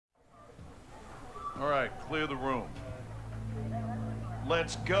All right, clear the room.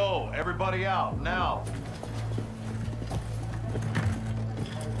 Let's go. Everybody out, now.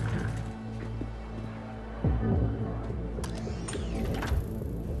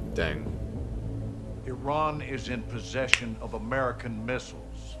 Dang. Iran is in possession of American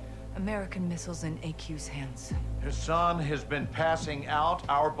missiles. American missiles in AQ's hands. Hassan has been passing out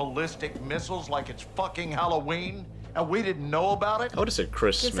our ballistic missiles like it's fucking Halloween, and we didn't know about it? I would have said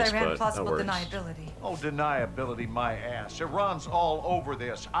Christmas, Gives Iran but plausible that works. deniability. Oh, deniability my ass. Iran's all over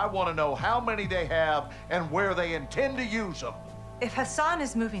this. I want to know how many they have and where they intend to use them. If Hassan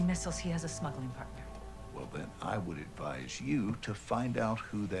is moving missiles, he has a smuggling partner. Well, then I would advise you to find out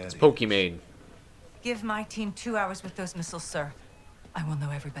who that is. Pokimane. Give my team 2 hours with those missiles, sir. I will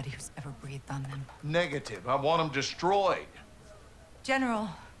know everybody who's ever breathed on them. Negative. I want them destroyed. General,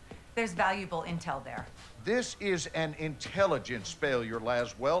 there's valuable intel there. This is an intelligence failure,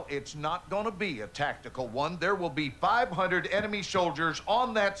 Laswell. It's not going to be a tactical one. There will be 500 enemy soldiers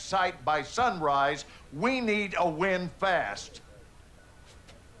on that site by sunrise. We need a win fast.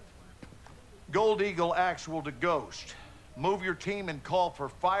 Gold Eagle actual to Ghost. Move your team and call for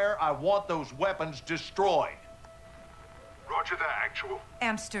fire. I want those weapons destroyed. Roger that, actual.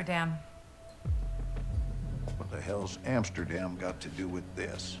 Amsterdam. What the hell's Amsterdam got to do with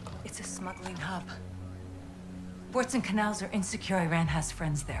this? It's a smuggling hub. Ports and canals are insecure. Iran has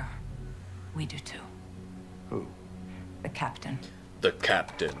friends there. We do too. Who? The captain. The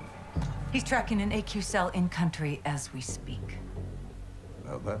captain. He's tracking an AQ cell in country as we speak.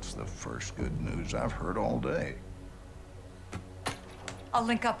 Well, that's the first good news I've heard all day. I'll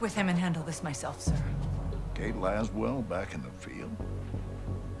link up with him and handle this myself, sir. Kate Laswell back in the field?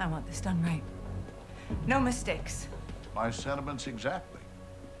 I want this done right. No mistakes. My sentiments exactly.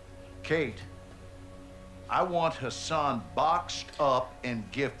 Kate, I want Hassan boxed up and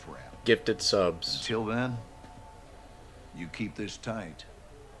gift wrapped. Gifted subs. Until then, you keep this tight.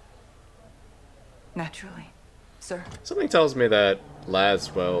 Naturally, sir. Something tells me that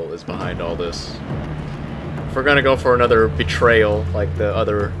Laswell is behind all this. If we're gonna go for another betrayal like the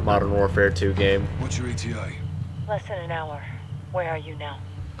other Modern Warfare 2 game, What's your ETA? Less than an hour. Where are you now?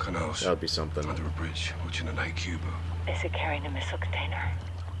 Canals. that would be something. Under a bridge, watching an AQ boat. Is it carrying a missile container?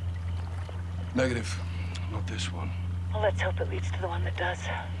 Negative. Not this one. Well, let's hope it leads to the one that does.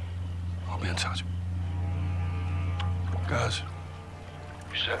 I'll be in touch. Guys.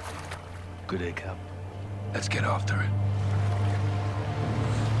 You set? Good day, Cap. Let's get after it.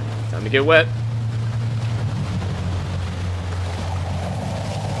 Time to get wet.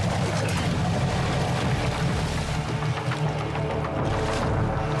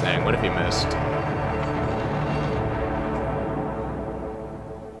 Dang, what if he missed?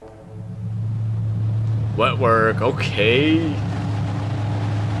 Wet work, okay.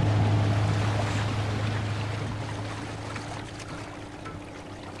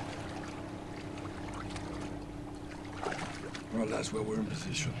 Right, that's where we're in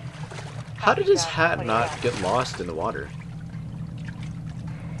position. How did his hat not get lost in the water?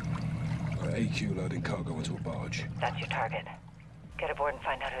 AQ loading cargo into a barge. That's your target. Get aboard and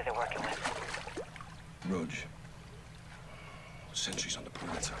find out who they're working with. Rog. Sentries on the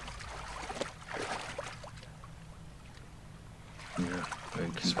perimeter. Yeah,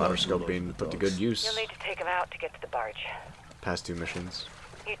 and keep Spotter eyes scope all being over the put to docks. good You'll use. need to take them out to get to the barge. Past 2 missions.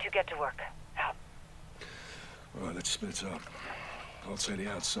 You two get to work. Out. All right, let's split up. I'll say the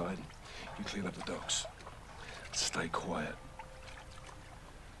outside. You clean up the docks. Stay quiet.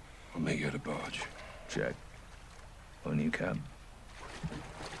 I'll meet you at the barge. Check. On you, Cap.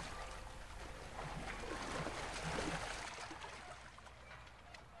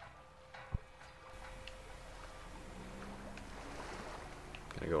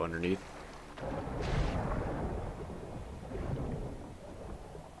 Can I go underneath?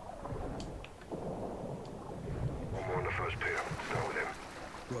 One more on the first pier. Start with him.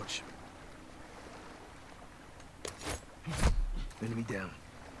 Rog. Enemy down.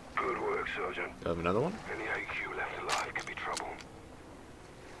 Good work, Sergeant. Do I have another one? Any AQ left alive could be trouble.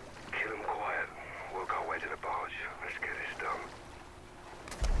 Kill him quiet. Work our way to the barge. Let's get this done.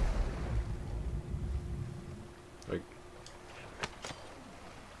 Like,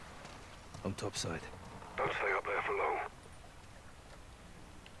 I'm topside. Don't stay up there for long.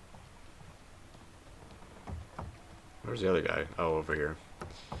 where's the other guy? Oh, over here.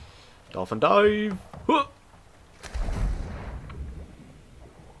 Dolphin dive! Huh!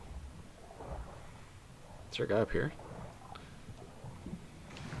 Is there a guy up here?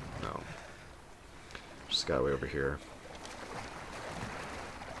 No. Just a guy way over here.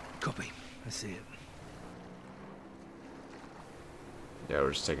 Copy. I see it. Yeah,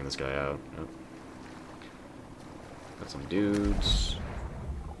 we're just taking this guy out. Yep. Got some dudes.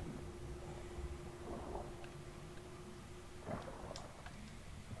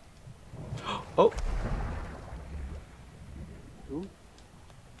 Oh!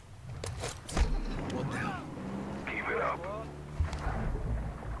 One down. Keep it up.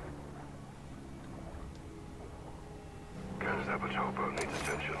 Guns, that patrol boat needs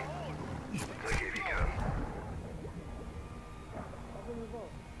attention. Take it if you can.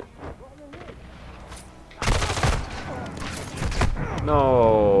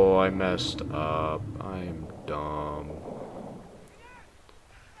 No, I messed up. I'm dumb.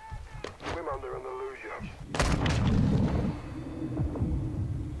 Swim under and they'll lose you.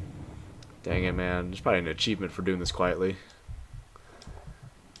 Dang it, man. There's probably an achievement for doing this quietly.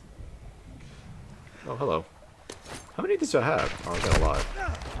 Oh, hello. How many of these do I have? Oh, I got a lot.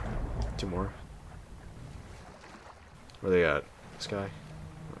 2 more. Where are they at? This guy?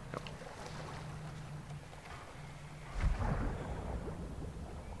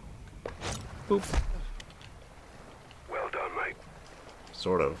 Boop. Well done, mate.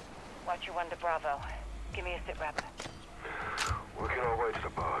 Sort of. Watch your 1 to Bravo. Give me a sit rep. Working our way to the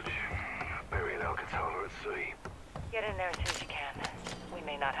barge. Burying Alcatala at sea. Get in there as soon as you can. We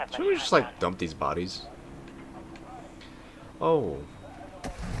may not have much Should we time just, done. like, dump these bodies? Oh.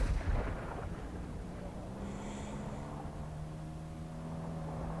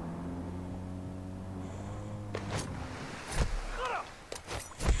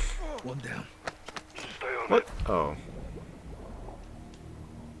 One down. Stay on What? it. Oh.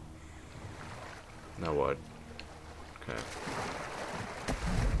 Now what? Okay.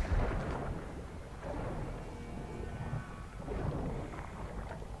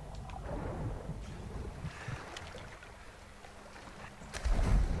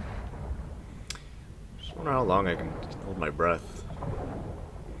 Just wonder how long I can hold my breath.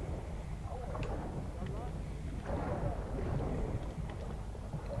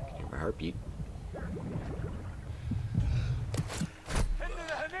 Hear my heartbeat.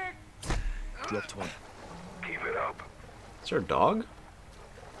 Dropped one. Keep it up. Is there a dog?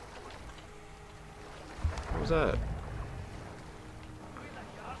 What was that?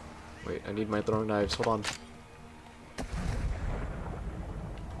 Wait, I need my throwing knives. Hold on.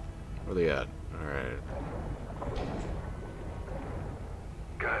 Where are they at? Alright.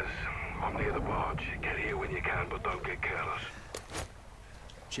 Guys, I'm near the barge. Get here when you can, but don't get careless.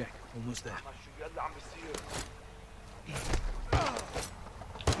 Check. Almost there.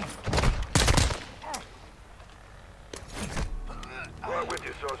 Right with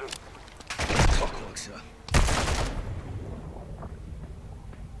you, Sergeant. Fuck luck, sir.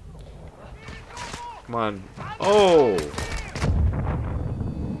 Come on. Oh!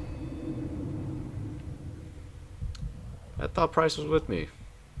 I thought Price was with me.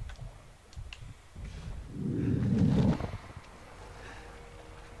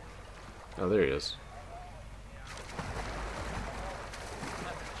 Oh, there he is.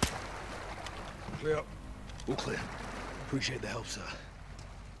 Clear up. All clear. Appreciate the help, sir.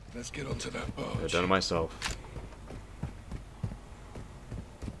 Let's get onto that barge. I've done it myself.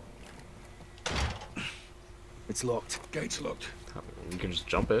 It's locked. Gate's locked. We can just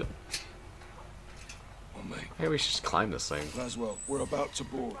jump it. On me. Hey, we should just climb this thing. Laswell, we're about to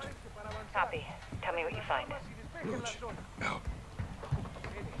board. Copy. Tell me what you find. Roach, out.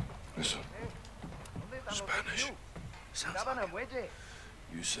 Listen. Spanish. Sounds like it.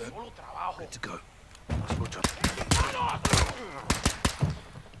 You said? Good to go. Let's go jump.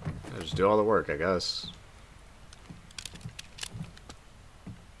 Yeah, just do all the work, I guess.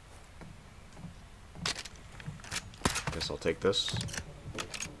 Guess I'll take this.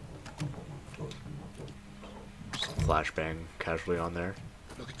 Just flashbang casually on there.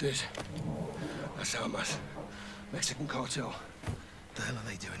 Look at this. That's Almas. Mexican cartel. What the hell are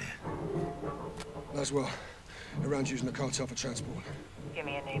they doing here? Laswell, around using the cartel for transport. Give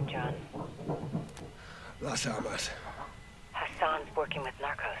me a name, John. Las Almas. Hassan's working with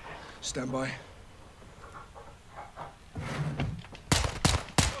narcos. Stand by.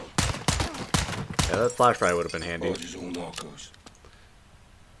 Yeah, that flashlight would have been handy. Barge is all narcos.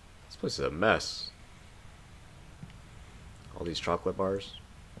 This place is a mess. All these chocolate bars.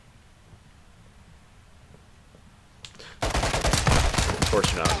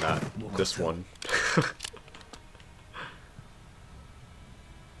 Unfortunately, not this one.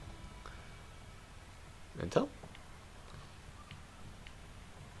 Intel?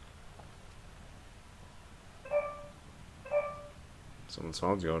 Someone's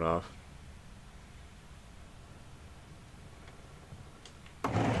phone's going off.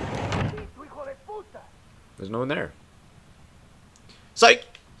 There's no one there. Psych!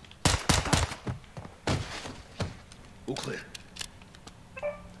 All clear.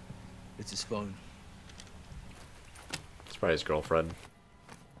 It's his phone. It's probably his girlfriend.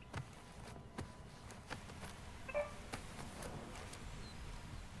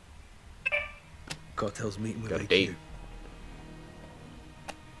 Cartel's meeting with Got a AQ. date.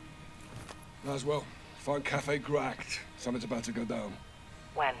 Laswell, find Cafe Gracht. Something's about to go down.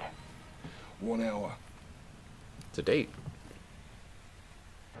 When? 1 hour. It's a date.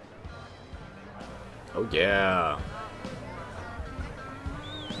 Oh yeah.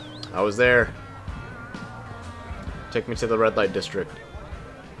 I was there. Take me to the red light district.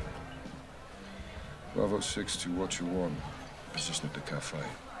 Bravo 6-2, what you want? Position at the cafe.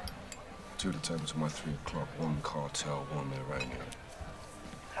 2 of the tables at my 3 o'clock. 1 cartel, 1 Iranian.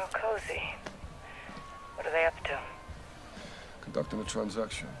 How cozy. What are they up to? Conducting a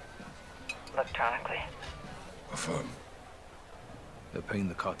transaction. Electronically. Affirm. They're paying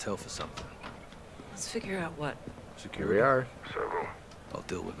the cartel for something. Let's figure out what. Here we are. Several. I'll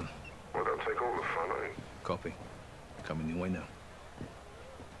deal with them. Well, don't take all the fun, eh? Copy. Coming your way now.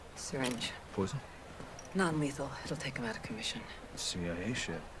 Syringe. Poison? Non-lethal. It'll take him out of commission. CIA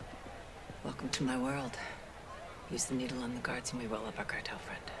shit. Welcome to my world. Use the needle on the guards and we roll up our cartel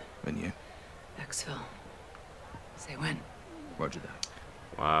friend. And you? Exfil. Say when. Roger that.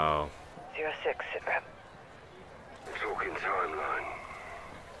 Wow. 06, sitrep. Talking timeline.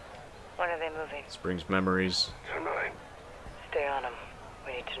 When are they moving? This brings memories. Tonight. Stay on them.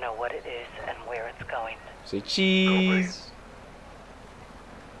 We need to know what it is and where it's going. Say cheese.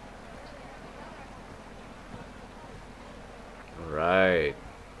 Right.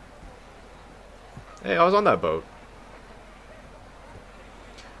 Hey, I was on that boat.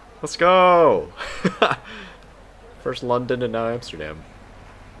 Let's go. First London and now Amsterdam.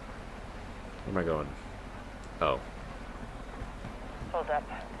 Where am I going? Oh. Hold up.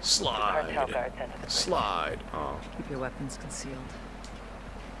 Slide. Cartel guards into the Slide. Oh. Keep your weapons concealed.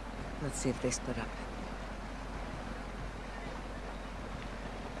 Let's see if they split up.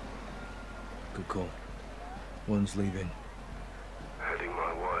 Good call. One's leaving. Heading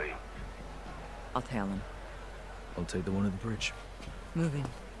my way. I'll tail him. I'll take the one at the bridge. Moving.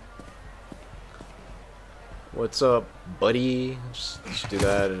 What's up, buddy? Just do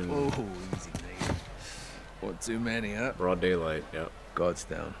that and Oh, easy, mate. One too many, huh? broad daylight. Yep. Guards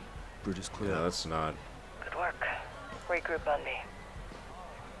down. Bridge is clear. Yeah, that's not. Good work. Regroup on me.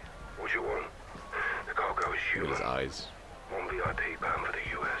 What you want? The cargo is Look at his human. eyes. 1 VIP bound for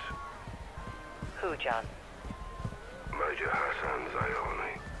the US. Who, John? Major Hassan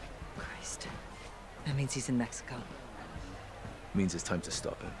Zayani. Christ. That means he's in Mexico. Means it's time to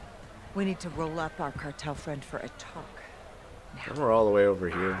stop him. We need to roll up our cartel friend for a talk. And we're all the way over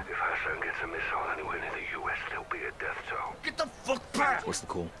here. If Hassan gets a missile anywhere near the US, there'll be a death toll. Get the fuck back! What's the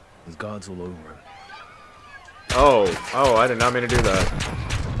call? There's guards all over him. Oh, I did not mean to do that.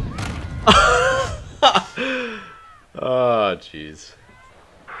 Oh, jeez.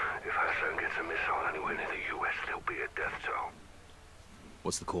 If Hassan gets a missile anywhere near the US, there'll be a death toll.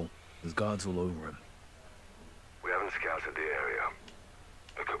 What's the call? There's guards all over him. We haven't scouted the area.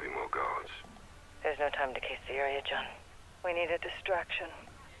 There could be more guards. There's no time to case the area, John. We need a distraction.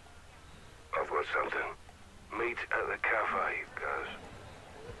 I've got something. Meet at the cafe, guys.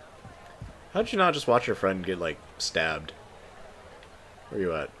 How'd you not just watch your friend get, like, stabbed? Where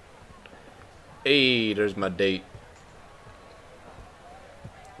you at? Hey, there's my date.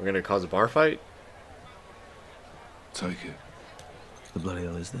 We're gonna cause a bar fight? Take it. The bloody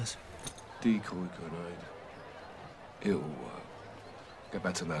hell is this? Decoy grenade. It'll work. Get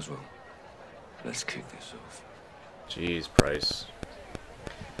back to Laswell. Let's kick this off. Jeez, Price.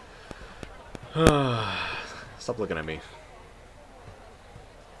 Stop looking at me.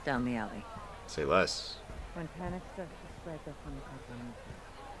 Down the alley. Say less. When panic starts to spread, that's when the cartel moves.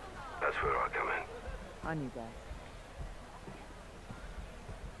 That's where I come in. On you guys.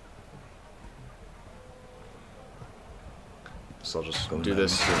 So I'll just Going do down.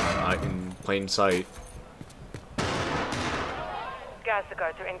 this in plain sight. Guys, the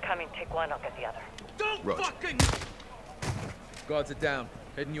guards are incoming. Take one, I'll get the other. Roger. Guards are down.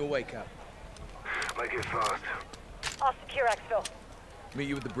 Heading your way, Cap. Make it fast. I'll secure Exfil. Meet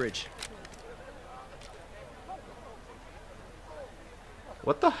you at the bridge.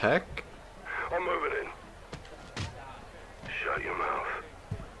 What the heck? I'm moving in. Shut your mouth.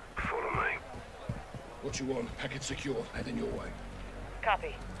 Follow me. What you want? Packet secure. Heading your way.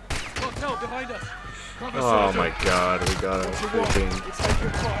 Copy. Cartel behind us. Oh my god, we got a freaking...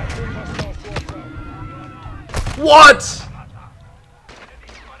 What?!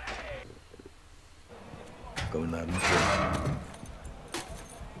 Going loud and clear.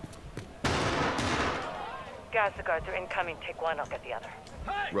 as the guards are incoming, take one, I'll get the other.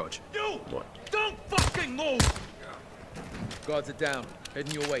 Hey! Rog. You! What? Don't fucking move! Guards are down.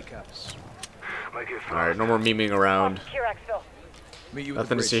 Heading your way, Cap. Make it fast. Alright, no more memeing around. Kiraxville. Meet you at the Nothing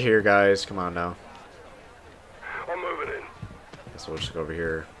to bridge. see here, guys. Come on now. I'm moving in. Guess we'll just go over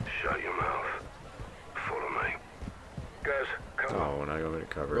here. Shut your mouth. Follow me. Guys, come on. Oh, we're not going to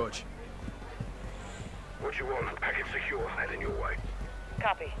cover. Rog. What you want? Package secure. Heading your way.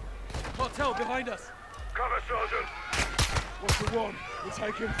 Copy. Cartel behind us. Cover, Sergeant. What you want? We're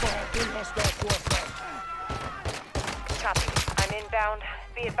taking fire. 3 hostiles to us now. Copy. I'm inbound.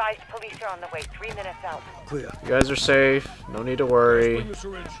 Be advised, police are on the way. 3 minutes out. Clear. You guys are safe. No need to worry. Bring the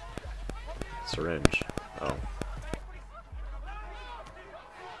syringe. Syringe. Oh.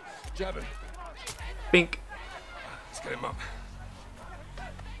 Jabbing. Bink. Let's get him up.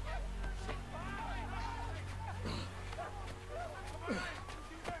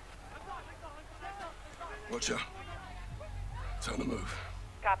 Watch out. Time to move.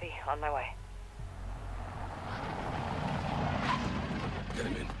 Copy. On my way. Get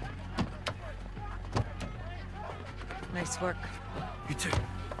him in. Nice work. You too.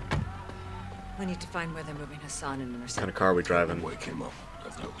 We need to find where they're moving Hassan and What Mercedes. kind of car are we driving? Wake him up.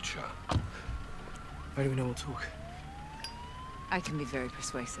 Have a little chat. How do we know we'll talk? I can be very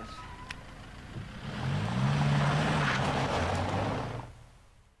persuasive.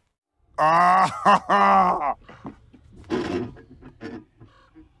 Ah,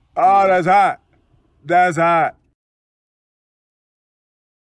 oh, that's hot. That's hot.